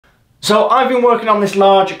So I've been working on this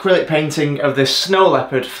large acrylic painting of this snow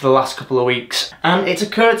leopard for the last couple of weeks, and it's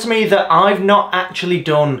occurred to me that I've not actually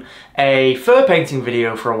done a fur painting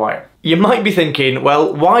video for a while. You might be thinking,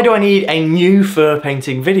 well, why do I need a new fur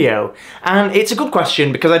painting video? And it's a good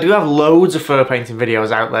question because I do have loads of fur painting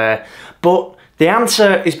videos out there, but the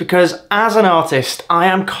answer is because as an artist, I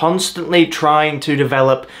am constantly trying to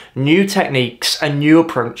develop new techniques and new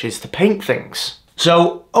approaches to paint things.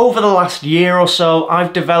 So over the last year or so,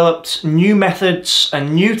 I've developed new methods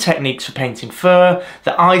and new techniques for painting fur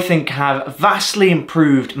that I think have vastly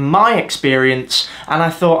improved my experience, and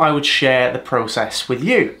I thought I would share the process with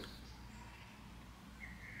you.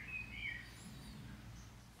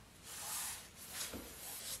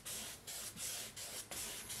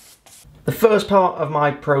 The first part of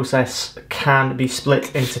my process can be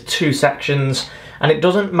split into two sections, and it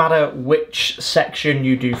doesn't matter which section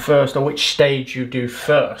you do first or which stage you do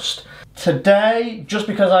first. Today, just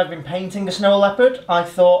because I've been painting a snow leopard, I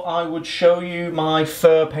thought I would show you my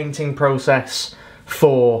fur painting process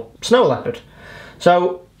for snow leopard.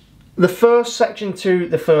 So the first section to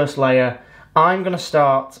the first layer, I'm going to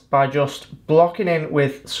start by just blocking in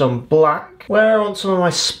with some black where I want some of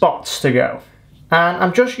my spots to go. And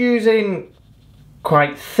I'm just using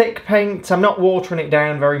quite thick paint. I'm not watering it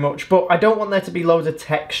down very much, but I don't want there to be loads of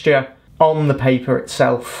texture on the paper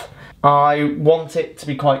itself. I want it to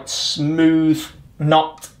be quite smooth,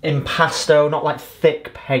 not impasto, not like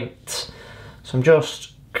thick paint. So I'm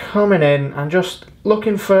just coming in and just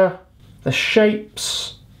looking for the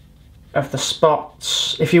shapes of the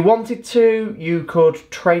spots. If you wanted to, you could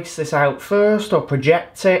trace this out first or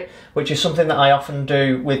project it, which is something that I often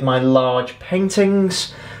do with my large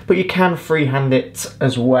paintings, but you can freehand it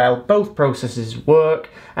as well. Both processes work,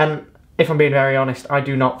 and if I'm being very honest, I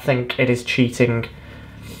do not think it is cheating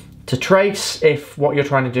to trace if what you're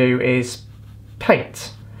trying to do is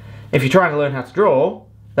paint. If you're trying to learn how to draw,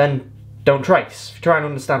 then don't trace. If you're trying to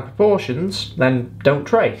understand proportions, then don't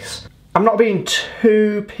trace. I'm not being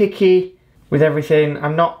too picky with everything.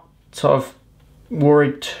 I'm not sort of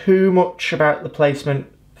worried too much about the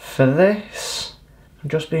placement for this. I'm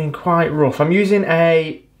just being quite rough. I'm using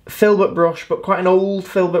a filbert brush, but quite an old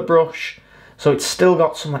filbert brush, so it's still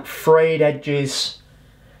got some like frayed edges.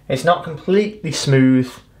 It's not completely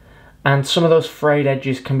smooth, and some of those frayed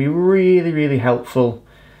edges can be really helpful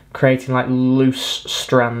creating like loose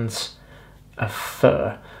strands of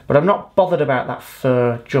fur. But I'm not bothered about that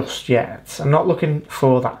fur just yet. I'm not looking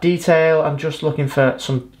for that detail, I'm just looking for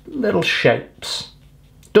some little shapes.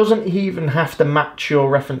 Doesn't even have to match your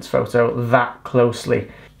reference photo that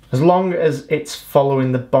closely. As long as it's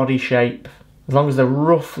following the body shape, as long as they're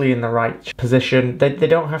roughly in the right position, they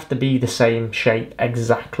don't have to be the same shape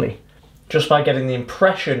exactly. Just by getting the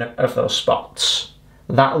impression of those spots,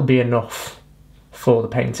 that'll be enough for the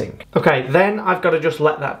painting. Okay, then I've got to just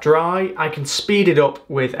let that dry. I can speed it up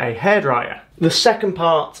with a hairdryer. The second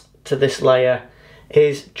part to this layer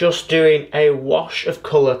is just doing a wash of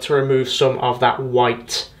colour to remove some of that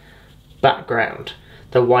white background,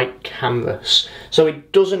 the white canvas. So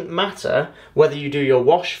it doesn't matter whether you do your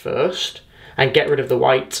wash first and get rid of the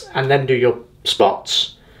white and then do your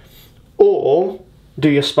spots, or do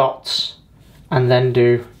your spots and then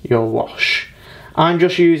do your wash. I'm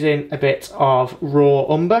just using a bit of raw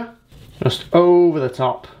umber, just over the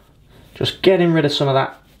top, just getting rid of some of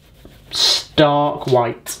that stark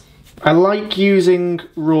white. I like using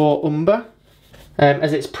raw umber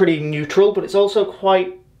as it's pretty neutral, but it's also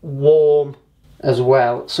quite warm as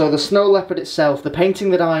well. So the snow leopard itself, the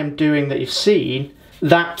painting that I'm doing that you've seen,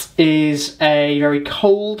 that is a very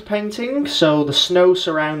cold painting, so the snow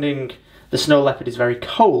surrounding the snow leopard is very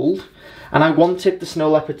cold, and I wanted the snow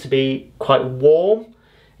leopard to be quite warm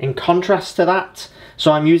in contrast to that,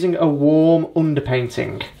 so I'm using a warm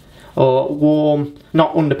underpainting, or warm,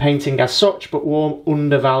 not underpainting as such, but warm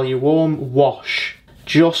undervalue, warm wash,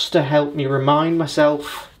 just to help me remind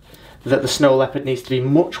myself that the snow leopard needs to be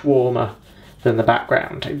much warmer than the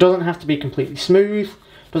background. It doesn't have to be completely smooth,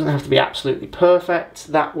 doesn't have to be absolutely perfect.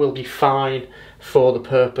 That will be fine for the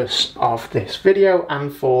purpose of this video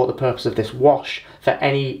and for the purpose of this wash for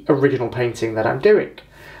any original painting that I'm doing.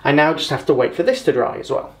 I now just have to wait for this to dry as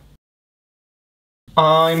well.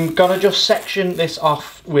 I'm gonna just section this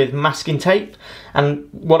off with masking tape, and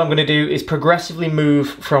what I'm gonna do is progressively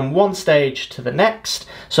move from one stage to the next,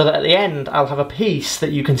 so that at the end I'll have a piece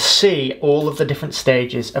that you can see all of the different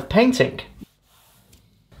stages of painting.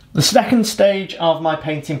 The second stage of my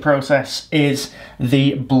painting process is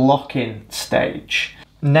the blocking stage.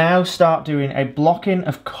 Now start doing a blocking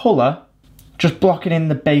of colour, just blocking in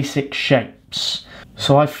the basic shapes.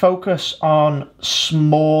 So I focus on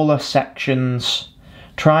smaller sections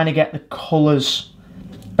trying to get the colours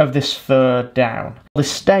of this fur down.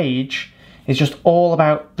 This stage is just all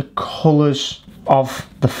about the colours of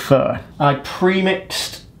the fur. I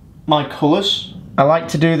pre-mixed my colours. I like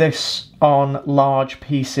to do this on large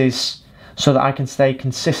pieces so that I can stay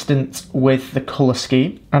consistent with the colour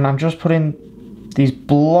scheme. And I'm just putting these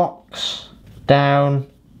blocks down.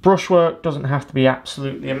 Brushwork doesn't have to be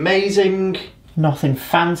absolutely amazing. Nothing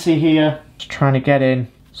fancy here. Just trying to get in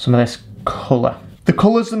some of this colour. The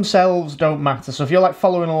colours themselves don't matter, so if you're like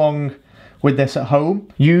following along with this at home,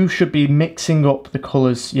 you should be mixing up the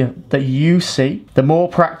colours that you see. The more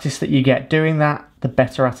practice that you get doing that, the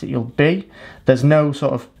better at it you'll be. There's no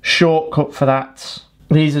sort of shortcut for that.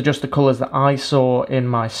 These are just the colours that I saw in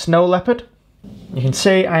my snow leopard. You can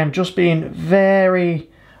see I am just being very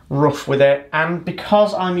rough with it, and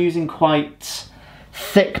because I'm using quite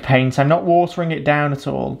thick paint, I'm not watering it down at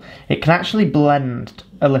all, it can actually blend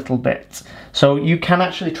a little bit. So you can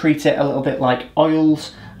actually treat it a little bit like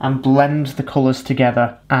oils and blend the colours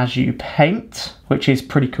together as you paint, which is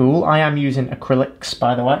pretty cool. I am using acrylics,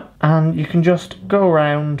 by the way. And you can just go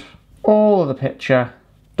around all of the picture.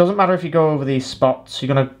 Doesn't matter if you go over these spots,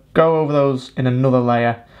 you're going to go over those in another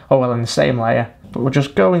layer, or well, in the same layer. But we're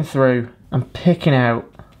just going through and picking out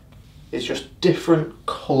is just different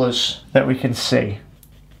colours that we can see.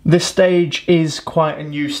 This stage is quite a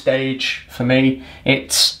new stage for me.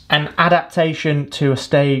 It's an adaptation to a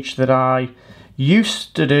stage that I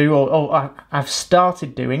used to do, or I've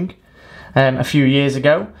started doing a few years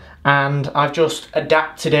ago, and I've just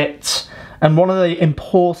adapted it. And one of the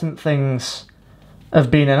important things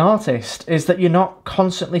of being an artist is that you're not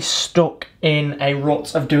constantly stuck in a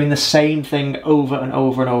rut of doing the same thing over and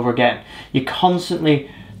over and over again. You're constantly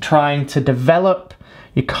trying to develop,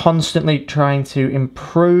 you're constantly trying to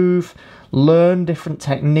improve, learn different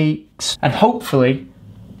techniques, and hopefully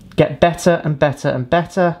get better and better and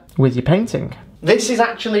better with your painting. This is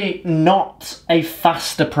actually not a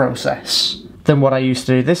faster process than what I used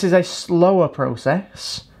to do. This is a slower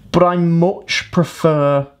process, but I much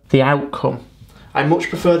prefer the outcome. I much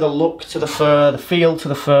prefer the look to the fur, the feel to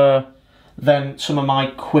the fur, than some of my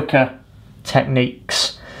quicker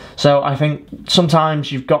techniques. So I think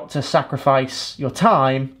sometimes you've got to sacrifice your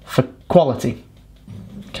time for quality.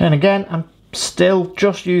 Okay, and again, I'm still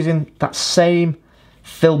just using that same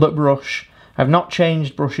filbert brush. I've not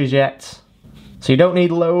changed brushes yet. So you don't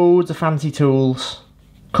need loads of fancy tools.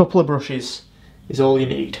 A couple of brushes is all you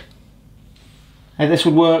need. And this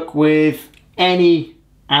would work with any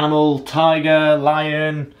animal: tiger,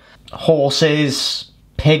 lion, horses,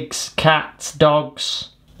 pigs, cats, dogs.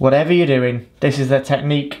 Whatever you're doing, this is the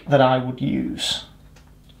technique that I would use.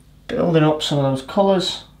 Building up some of those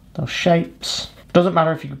colours, those shapes. Doesn't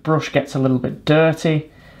matter if your brush gets a little bit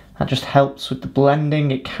dirty, that just helps with the blending.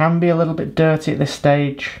 It can be a little bit dirty at this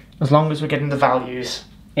stage, as long as we're getting the values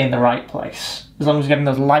in the right place. As long as we're getting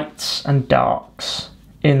those lights and darks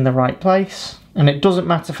in the right place. And it doesn't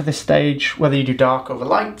matter for this stage whether you do dark over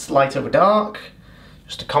light, light over dark,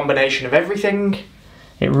 just a combination of everything.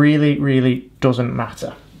 It really, really doesn't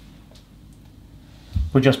matter.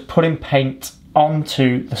 We're just putting paint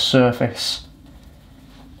onto the surface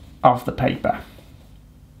of the paper.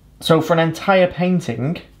 So for an entire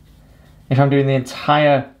painting, if I'm doing the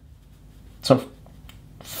entire sort of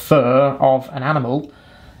fur of an animal,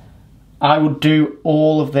 I would do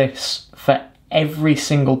all of this for every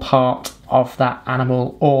single part of that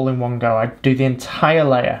animal all in one go. I'd do the entire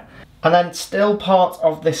layer. And then still part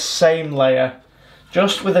of this same layer,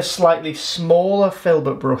 just with a slightly smaller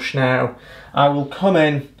filbert brush now, I will come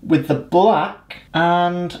in with the black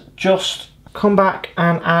and just come back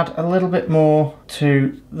and add a little bit more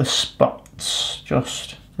to the spots.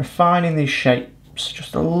 Just refining these shapes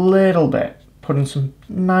just a little bit, putting some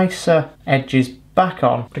nicer edges back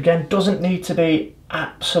on. But again, doesn't need to be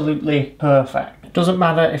absolutely perfect. It doesn't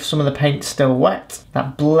matter if some of the paint's still wet.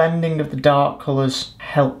 That blending of the dark colours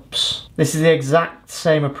helps. This is the exact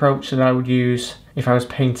same approach that I would use if I was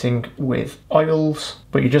painting with oils,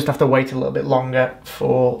 but you just have to wait a little bit longer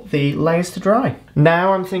for the layers to dry.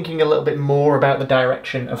 Now I'm thinking a little bit more about the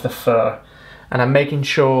direction of the fur, and I'm making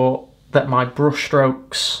sure that my brush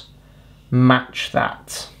strokes match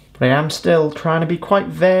that. But I am still trying to be quite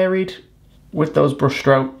varied with those brush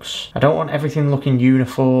strokes. I don't want everything looking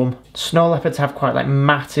uniform. Snow leopards have quite like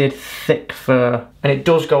matted, thick fur, and it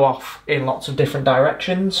does go off in lots of different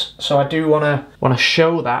directions. So I do want to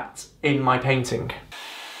show that in my painting.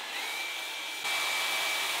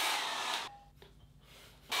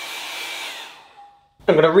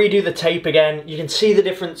 I'm going to redo the tape again. You can see the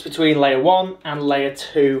difference between layer 1 and layer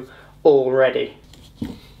 2 already.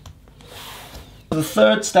 The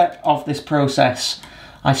third step of this process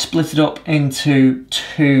I split it up into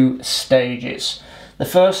 2 stages. The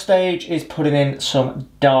first stage is putting in some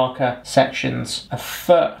darker sections of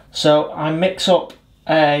fur. So I mix up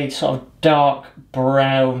a sort of dark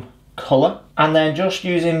brown colour and then just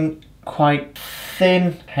using quite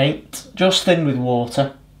thin paint, just thin with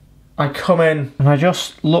water, I come in and I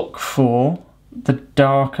just look for the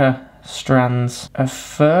darker strands of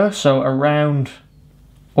fur, so around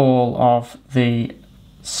all of the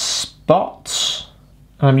spots.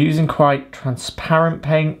 And I'm using quite transparent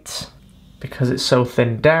paint because it's so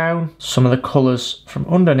thinned down. Some of the colours from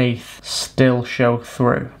underneath still show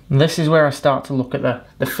through. And this is where I start to look at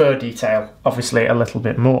the fur detail, obviously a little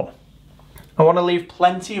bit more. I want to leave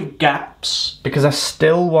plenty of gaps because I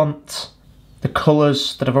still want the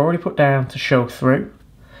colours that I've already put down to show through.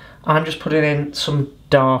 I'm just putting in some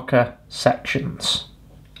darker sections.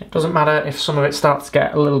 It doesn't matter if some of it starts to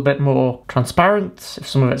get a little bit more transparent, if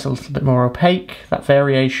some of it's a little bit more opaque, that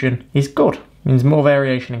variation is good. It means more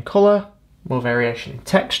variation in colour, more variation in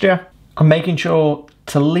texture. I'm making sure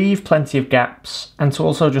to leave plenty of gaps and to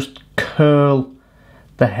also just curl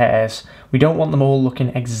the hairs. We don't want them all looking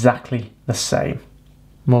exactly the same.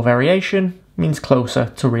 More variation means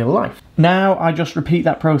closer to real life. Now I just repeat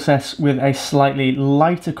that process with a slightly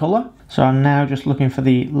lighter colour. So I'm now just looking for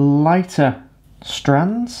the lighter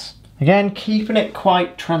strands. Again, keeping it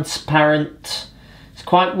quite transparent. It's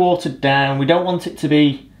quite watered down. We don't want it to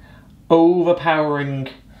be overpowering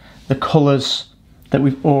the colours that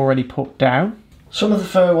we've already put down. Some of the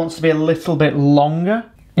fur wants to be a little bit longer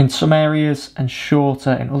in some areas and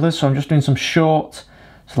shorter in others. So I'm just doing some short,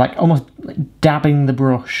 so like almost like dabbing the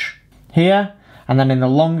brush here. And then in the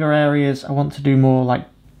longer areas, I want to do more like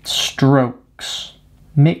strokes,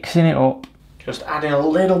 mixing it up, just adding a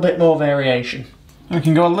little bit more variation. We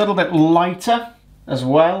can go a little bit lighter as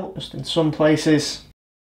well, just in some places.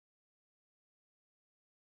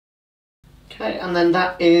 Okay, and then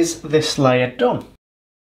that is this layer done.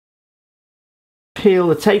 Peel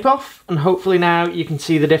the tape off, and hopefully now you can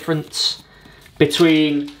see the difference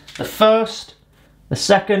between the first, the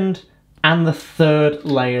second, and the third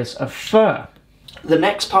layers of fur. The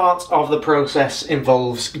next part of the process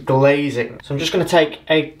involves glazing. So I'm just going to take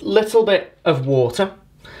a little bit of water,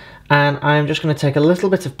 and I'm just going to take a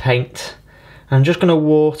little bit of paint, and I'm just going to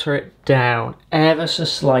water it down ever so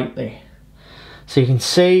slightly. So you can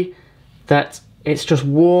see that it's just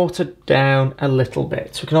watered down a little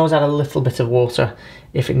bit. So we can always add a little bit of water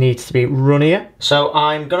if it needs to be runnier. So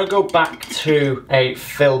I'm going to go back to a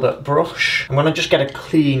filbert brush. I'm going to just get a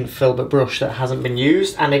clean filbert brush that hasn't been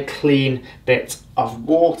used and a clean bit of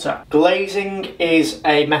water. Glazing is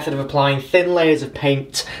a method of applying thin layers of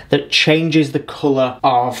paint that changes the colour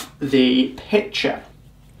of the picture.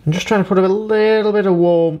 I'm just trying to put a little bit of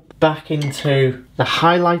warmth back into the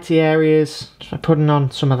highlighty areas, just by putting on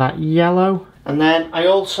some of that yellow. And then I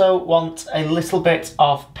also want a little bit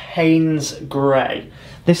of Payne's Grey.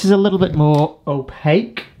 This is a little bit more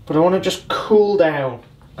opaque, but I want to just cool down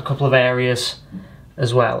a couple of areas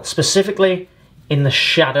as well, specifically in the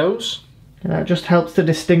shadows. And that just helps to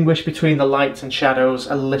distinguish between the lights and shadows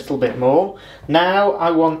a little bit more. Now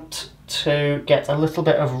I want to get a little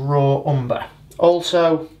bit of raw umber.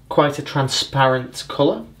 Also quite a transparent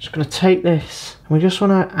colour. Just going to take this, and we just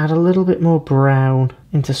want to add a little bit more brown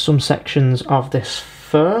into some sections of this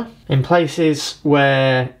fur, in places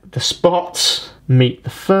where the spots meet the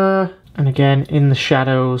fur, and again in the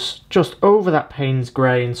shadows, just over that Payne's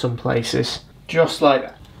Grey in some places, just like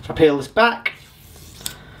that. If I peel this back,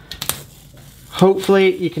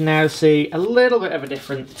 hopefully you can now see a little bit of a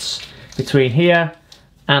difference between here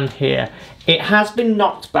and here. It has been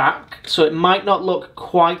knocked back, so it might not look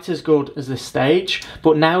quite as good as this stage,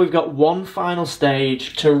 but now we've got one final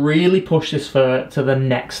stage to really push this fur to the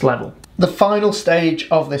next level. The final stage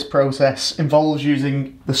of this process involves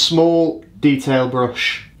using the small detail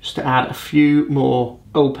brush just to add a few more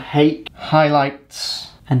opaque highlights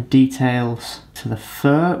and details to the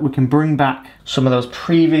fur. We can bring back some of those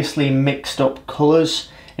previously mixed up colours.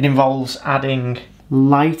 It involves adding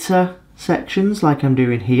lighter sections like I'm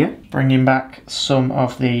doing here, bringing back some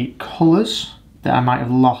of the colours that I might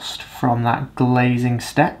have lost from that glazing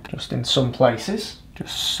step, just in some places,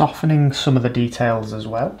 just softening some of the details as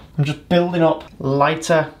well. I'm just building up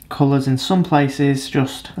lighter colours in some places,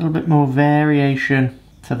 just a little bit more variation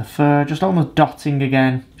to the fur, just almost dotting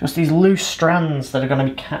again, just these loose strands that are going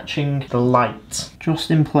to be catching the light,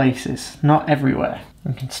 just in places, not everywhere.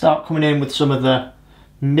 We can start coming in with some of the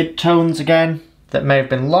mid-tones again that may have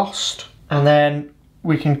been lost. And then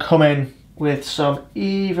we can come in with some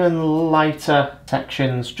even lighter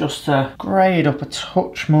sections just to grade up a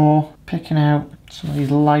touch more, picking out some of these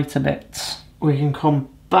lighter bits. We can come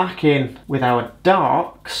back in with our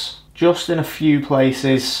darks, just in a few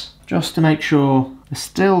places, just to make sure they're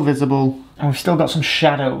still visible and we've still got some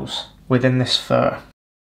shadows within this fur.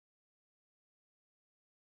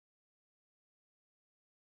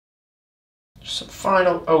 Just some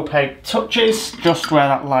final opaque touches, just where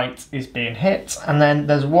that light is being hit. And then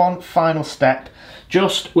there's one final step,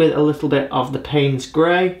 just with a little bit of the Payne's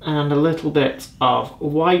grey and a little bit of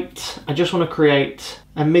white. I just want to create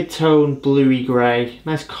a mid-tone bluey grey,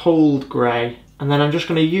 nice cold grey. And then I'm just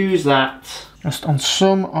going to use that just on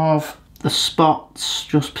some of the spots,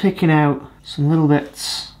 just picking out some little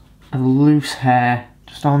bits of loose hair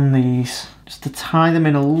just on these, just to tie them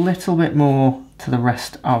in a little bit more to the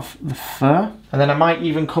rest of the fur. And then I might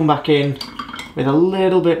even come back in with a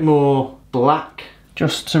little bit more black,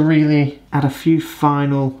 just to really add a few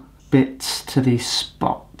final bits to these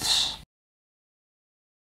spots.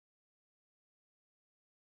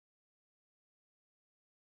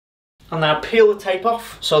 I'll now peel the tape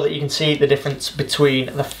off so that you can see the difference between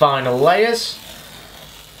the final layers.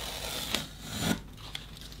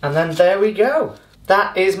 And then there we go.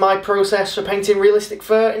 That is my process for painting realistic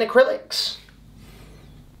fur in acrylics.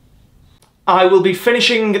 I will be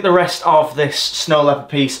finishing the rest of this snow leopard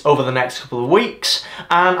piece over the next couple of weeks,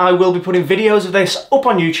 and I will be putting videos of this up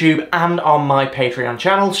on YouTube and on my Patreon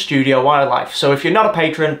channel, Studio Wildlife. So if you're not a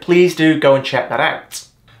patron, please do go and check that out.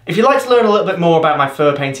 If you'd like to learn a little bit more about my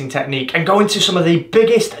fur painting technique and go into some of the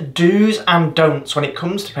biggest do's and don'ts when it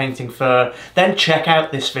comes to painting fur, then check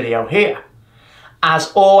out this video here.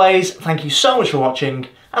 As always, thank you so much for watching, and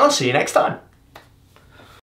I'll see you next time.